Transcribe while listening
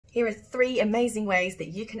Here are 3 amazing ways that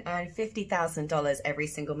you can earn $50,000 every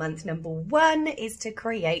single month. Number 1 is to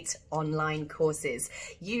create online courses.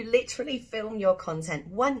 You literally film your content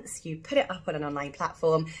once, you put it up on an online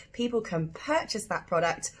platform, people can purchase that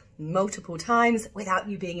product multiple times without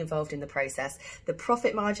you being involved in the process. The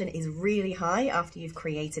profit margin is really high after you've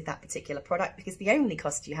created that particular product because the only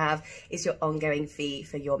cost you have is your ongoing fee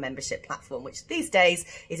for your membership platform, which these days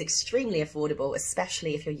is extremely affordable,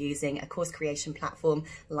 especially if you're using a course creation platform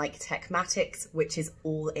like Techmatics, which is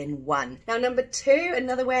all in one. Now, number 2,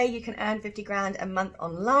 another way you can earn 50 grand a month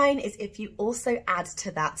online is if you also add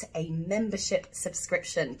to that a membership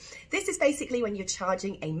subscription. This is basically when you're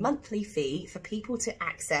charging a monthly fee for people to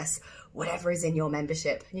access whatever is in your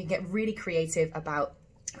membership. You can get really creative about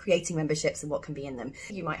creating memberships and what can be in them.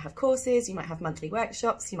 You might have courses, you might have monthly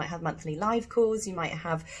workshops, you might have monthly live calls, you might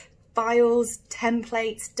have files,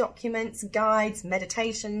 templates, documents, guides,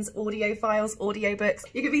 meditations, audio files, audiobooks.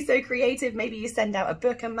 You could be so creative. Maybe you send out a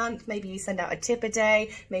book a month, maybe you send out a tip a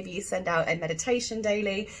day, maybe you send out a meditation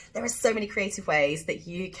daily. There are so many creative ways that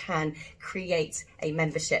you can create a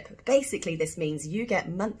membership. Basically, this means you get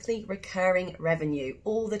monthly recurring revenue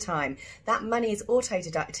all the time. That money is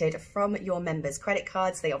auto-deducted from your members' credit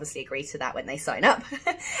cards. They obviously agree to that when they sign up.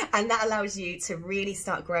 And that allows you to really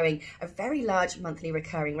start growing a very large monthly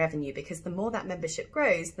recurring revenue, because the more that membership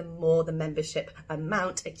grows, the more the membership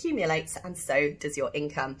amount accumulates, and so does your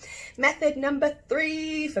income. Method number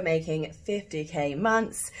 3 for making 50k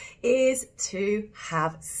months is to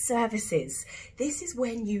have services. This is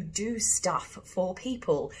when you do stuff for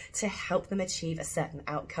people to help them achieve a certain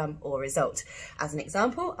outcome or result. As an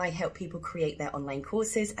example, I help people create their online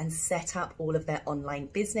courses and set up all of their online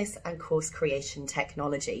business and course creation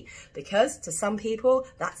technology, because to some people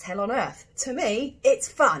that's hell on earth. To me, it's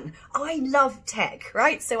fun. I love tech,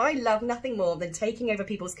 right? So I love nothing more than taking over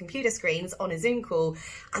people's computer screens on a Zoom call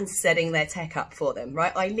and setting their tech up for them,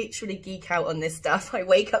 right? I literally geek out on this stuff. I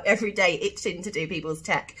wake up every day itching to do people's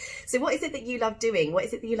tech. So what is it that you love doing? What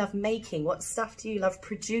is it that you love making? What stuff do you love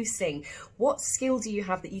producing? What skill do you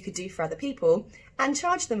have that you could do for other people and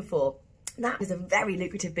charge them for? That is a very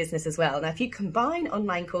lucrative business as well. Now, if you combine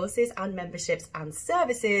online courses and memberships and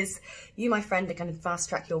services, you, my friend, are going to fast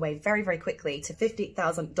track your way very, very quickly to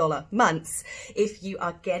 $50,000 months if you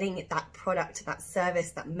are getting that product, that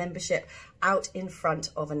service, that membership out in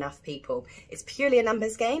front of enough people. It's purely a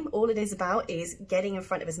numbers game. All it is about is getting in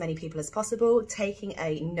front of as many people as possible, taking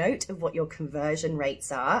a note of what your conversion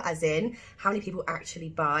rates are, as in how many people actually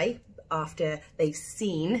buy after they've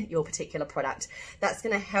seen your particular product. That's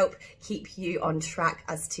going to help keep you on track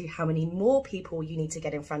as to how many more people you need to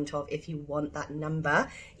get in front of if you want that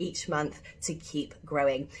number each month to keep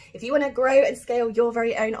growing. If you want to grow and scale your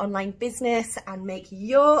very own online business and make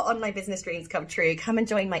your online business dreams come true, come and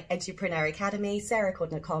join my Edupreneur Academy,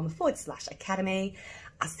 sarahcordiner.com/academy.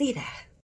 I'll see you there.